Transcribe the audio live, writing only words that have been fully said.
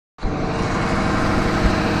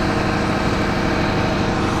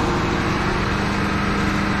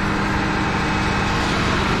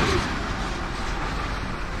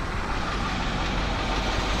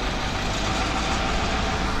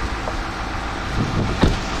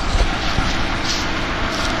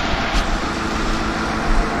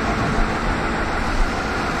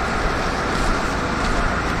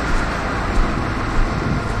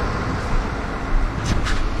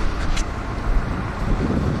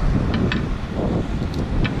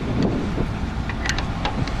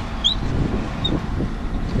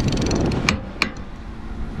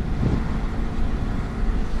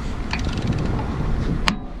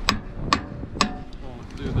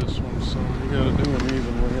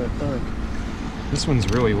This one's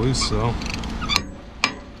really loose though.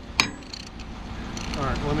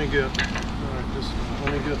 Alright, let me get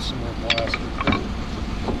some more plastic.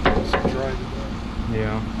 It's dry to death.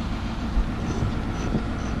 Yeah.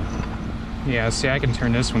 Yeah, see, I can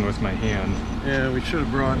turn this one with my hand. Yeah, we should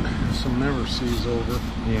have brought some never sees over.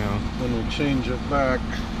 Yeah. When we change it back.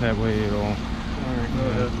 That way it'll... Alright, go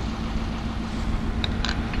ahead.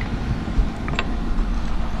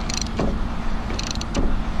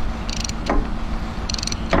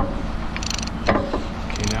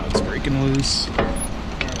 Loose. Alright,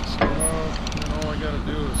 so now all I gotta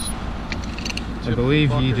do is I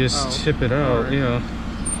believe you just tip it out, right. Yeah.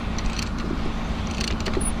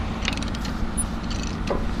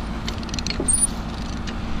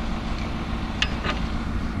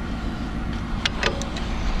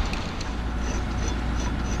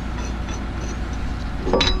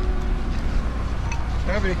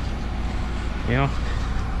 Heavy. Yeah.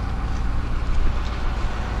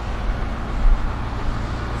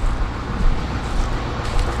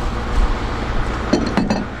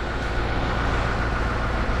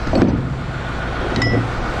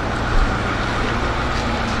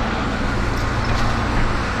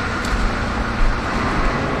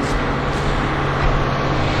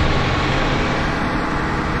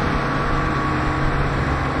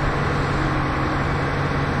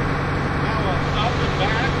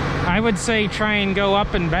 I would say try and go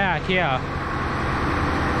up and back, yeah.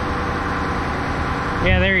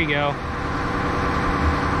 Yeah, there you go.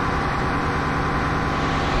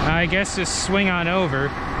 I guess just swing on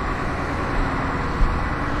over.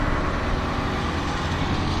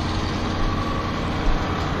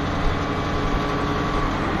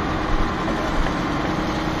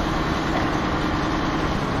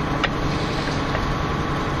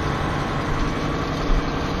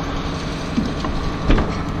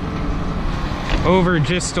 Over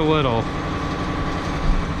just a little.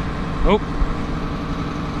 Oh,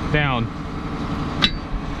 down.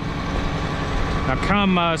 Now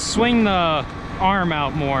come, swing the arm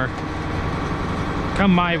out more.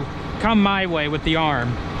 Come my way with the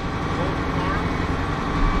arm.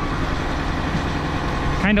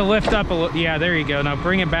 Kind of lift up a little. Yeah, there you go. Now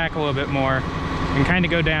bring it back a little bit more, and kind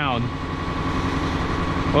of go down.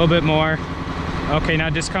 A little bit more. Okay, now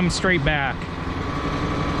just come straight back.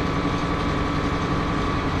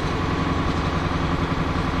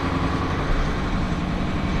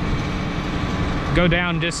 Go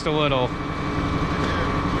down just a little.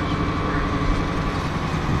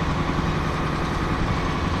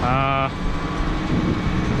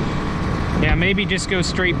 Yeah, maybe just go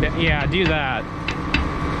straight back. Yeah, do that.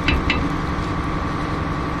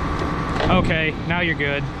 Okay, now you're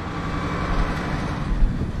good.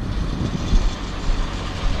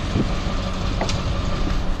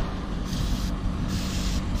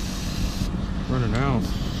 Running out.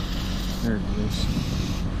 There it is.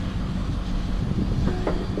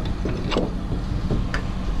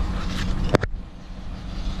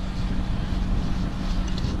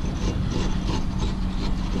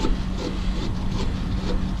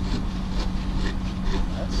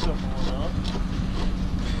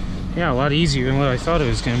 Yeah, a lot easier than what I thought it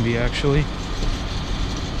was going to be, actually.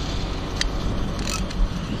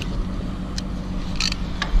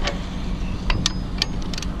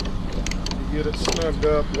 You get it snugged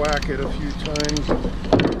up, whack it a few times.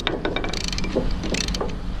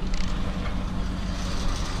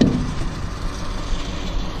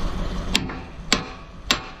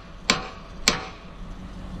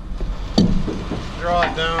 Draw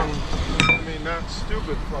it down. I mean, not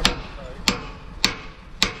stupid fucking tight.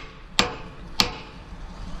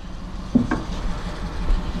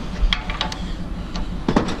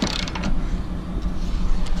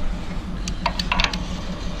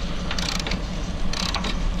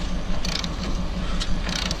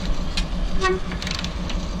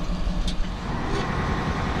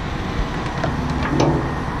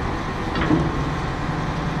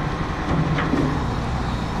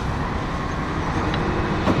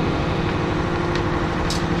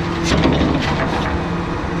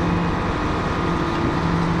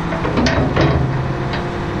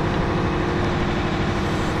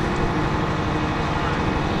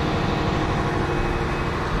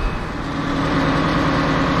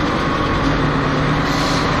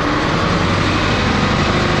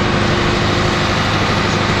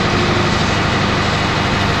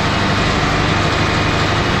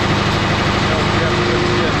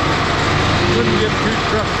 had 2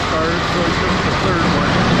 trucks started, so he took the 3rd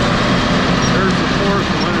one. There's the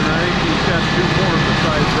 4th one, and I think he's got 2 more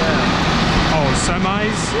besides that. Oh,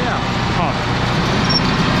 semis? Yeah. Huh.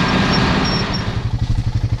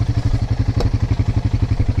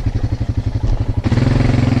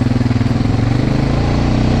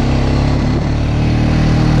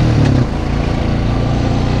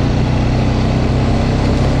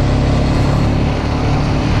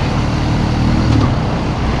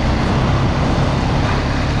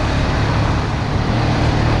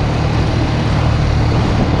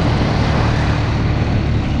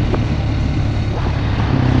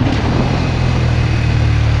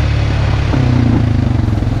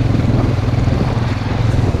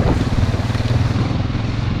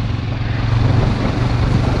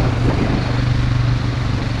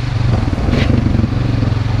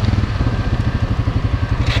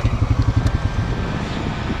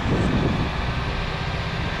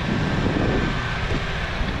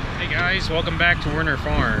 Welcome back to Werner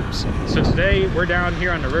Farms. So today we're down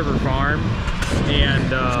here on the river farm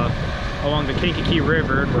and along the Kankakee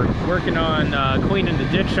River. We're working on cleaning the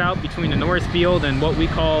ditch out between the north field and what we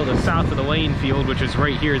call the south of the lane field, which is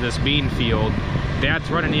right here, this bean field. Dad's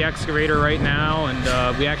running the excavator right now,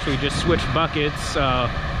 and we actually just switched buckets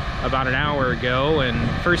about an hour ago, and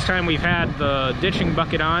first time we've had the ditching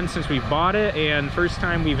bucket on since we've bought it, and first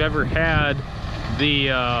time we've ever had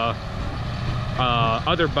the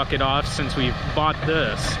other bucket off since we've bought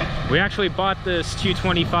this. We actually bought this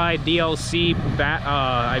 225 DLC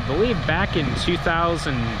I believe back in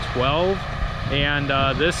 2012,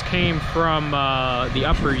 and this came from the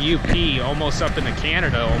upper UP, almost up into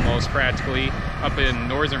Canada, almost practically up in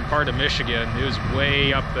northern part of Michigan. It was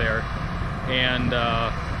way up there, and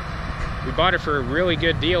we bought it for a really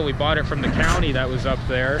good deal. We bought it from the county that was up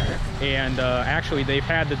there, and actually they've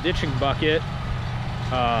had the ditching bucket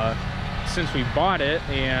since we bought it,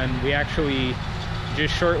 and we actually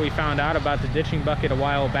just shortly found out about the ditching bucket a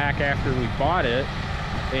while back after we bought it,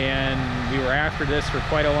 and we were after this for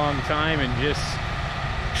quite a long time, and just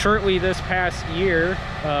shortly this past year,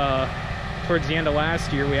 towards the end of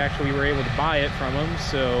last year, we actually were able to buy it from them.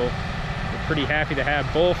 So we're pretty happy to have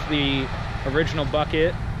both the original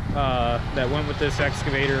bucket that went with this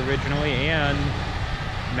excavator originally, and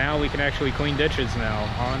now we can actually clean ditches now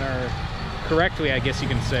on our correctly, I guess you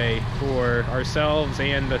can say, for ourselves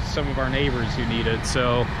and some of our neighbors who need it.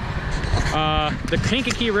 So the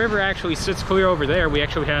Kankakee River actually sits clear over there. We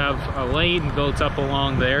actually have a lane built up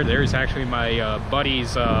along there. There's actually my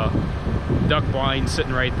buddy's duck blind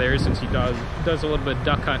sitting right there, since he does a little bit of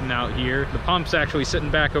duck hunting out here. The pump's actually sitting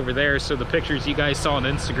back over there, so the pictures you guys saw on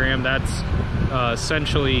Instagram, that's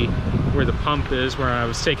essentially where the pump is, where I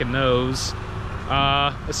was taking those.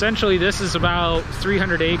 Essentially this is about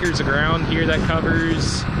 300 acres of ground here that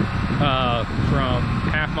covers from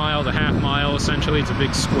half mile to half mile. Essentially it's a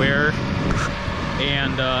big square,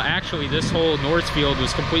 and actually this whole north field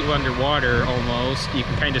was completely underwater almost. You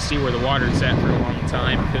can kind of see where the water's at for a long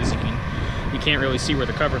time, because you can't really see where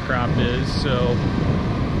the cover crop is. So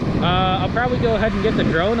I'll probably go ahead and get the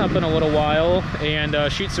drone up in a little while and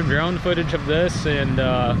shoot some drone footage of this, and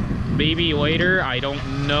maybe later, I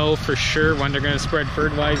don't know for sure when they're going to spread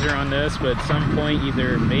fertilizer on this, but at some point,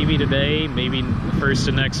 either maybe today, maybe the first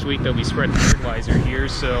of next week, they'll be spreading fertilizer here.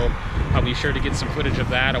 So I'll be sure to get some footage of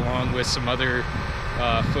that, along with some other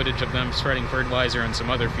footage of them spreading fertilizer on some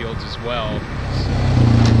other fields as well.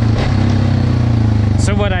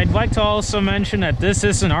 So what I'd like to also mention, that this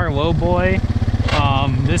isn't our lowboy.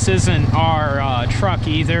 This isn't our truck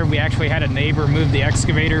either. We actually had a neighbor move the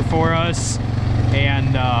excavator for us,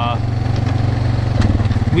 and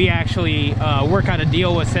we actually work out a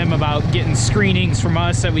deal with him about getting screenings from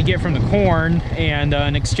us that we get from the corn, and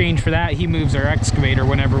in exchange for that, he moves our excavator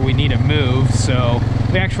whenever we need it moved. So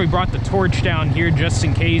we actually brought the torch down here just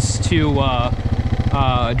in case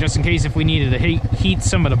if we needed to heat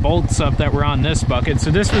some of the bolts up that were on this bucket.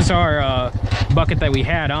 So this was our bucket that we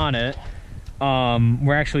had on it.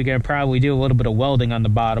 We're actually going to probably do a little bit of welding on the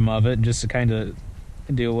bottom of it, just to kind of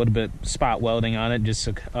do a little bit spot welding on it, just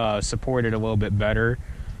to support it a little bit better.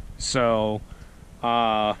 So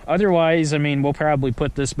otherwise, I mean, we'll probably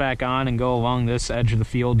put this back on and go along this edge of the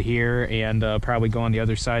field here, and probably go on the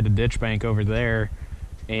other side of the ditch bank over there,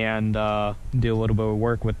 and do a little bit of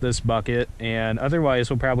work with this bucket. And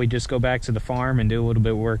otherwise, we'll probably just go back to the farm and do a little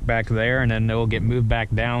bit of work back there, and then it'll get moved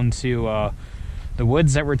back down to the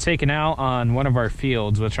woods that were taken out on one of our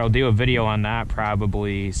fields, which I'll do a video on that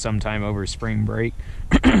probably sometime over spring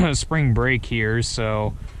break here.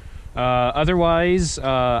 So otherwise,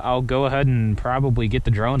 I'll go ahead and probably get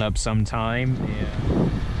the drone up sometime.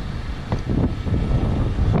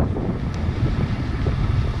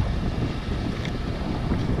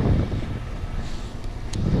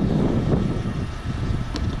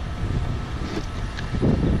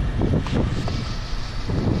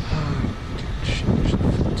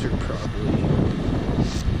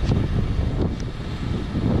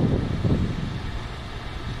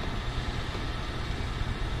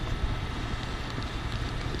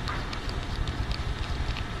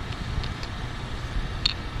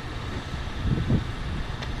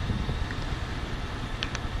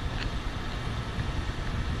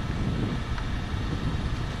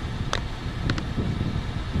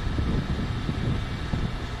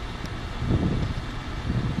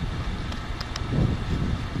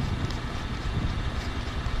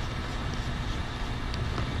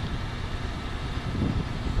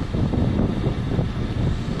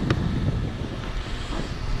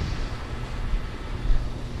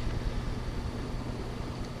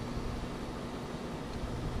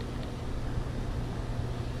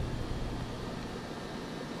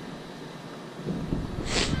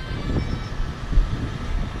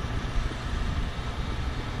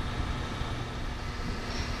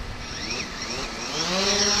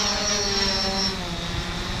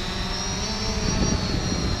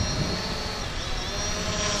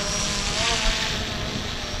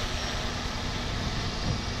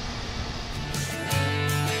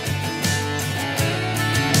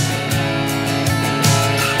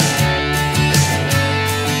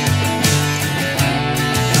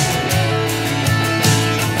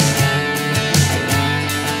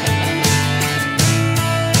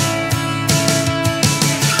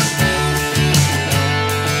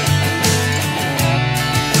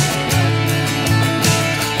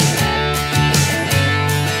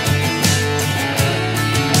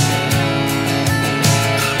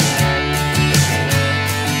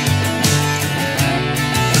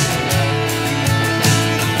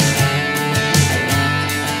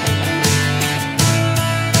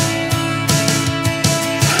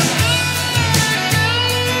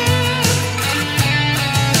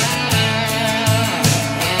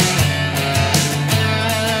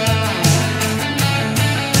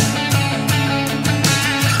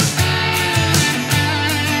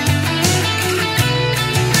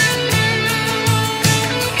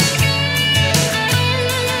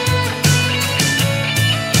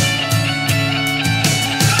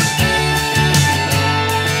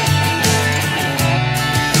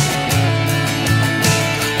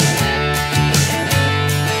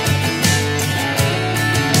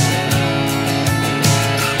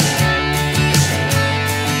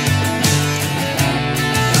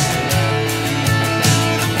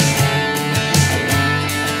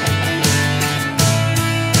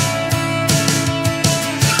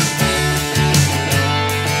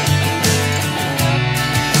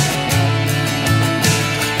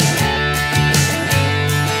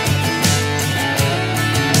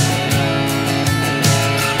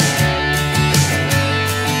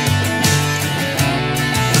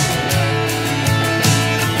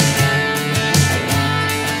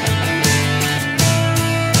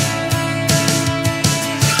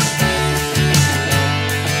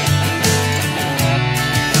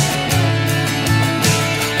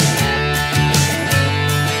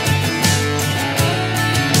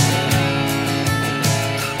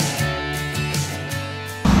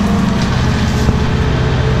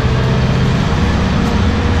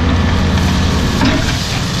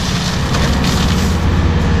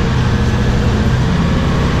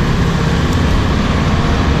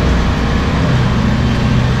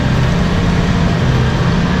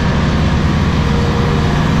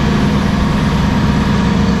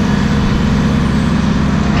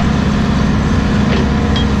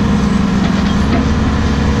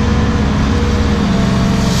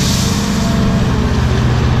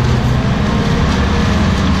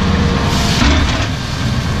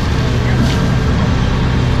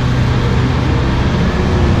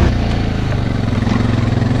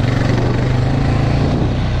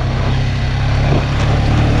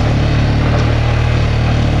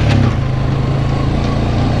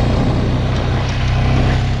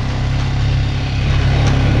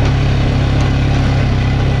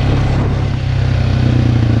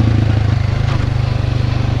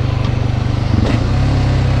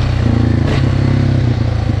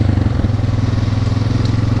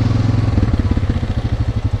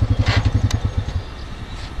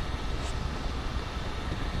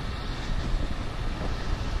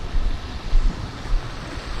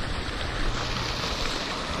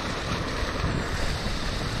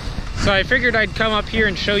 So I figured I'd come up here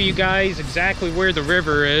and show you guys exactly where the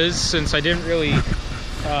river is, since I didn't really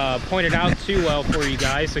point it out too well for you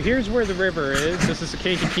guys. So here's where the river is. This is the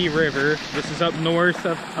Kankakee River. This is up north,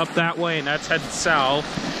 up that way, and that's headed south.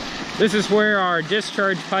 This is where our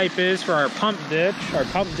discharge pipe is for our pump ditch. Our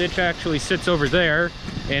pump ditch actually sits over there,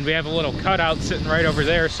 and we have a little cutout sitting right over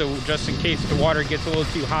there, so just in case the water gets a little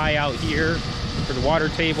too high out here, for the water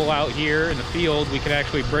table out here in the field, we can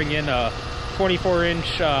actually bring in a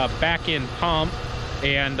 24-inch back-end pump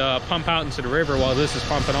and pump out into the river while this is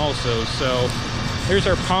pumping also. So here's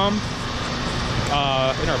our pump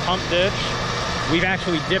in our pump ditch. We've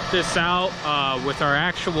actually dipped this out with our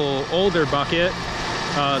actual older bucket,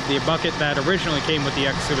 the bucket that originally came with the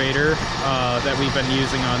excavator that we've been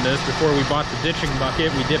using on this. Before we bought the ditching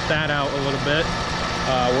bucket, we dipped that out a little bit,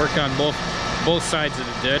 worked on both sides of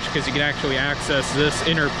the ditch, because you can actually access this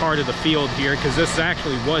inner part of the field here, because this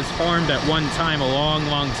actually was farmed at one time a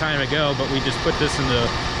long time ago, but we just put this in the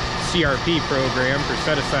CRP program for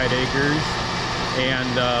set-aside acres,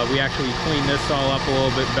 and we actually cleaned this all up a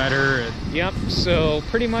little bit better. Yep, so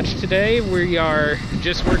pretty much today we are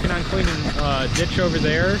just working on cleaning ditch over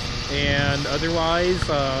there, and otherwise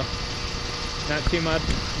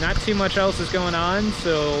not too much else is going on.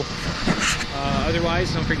 So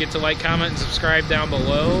otherwise, don't forget to like, comment, and subscribe down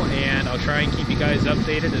below, and I'll try and keep you guys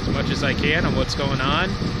updated as much as I can on what's going on.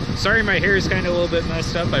 Sorry my hair is kind of a little bit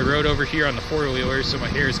messed up. I rode over here on the four-wheeler, so my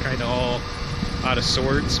hair is kind of all out of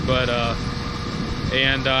sorts, but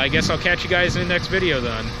I guess I'll catch you guys in the next video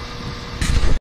then.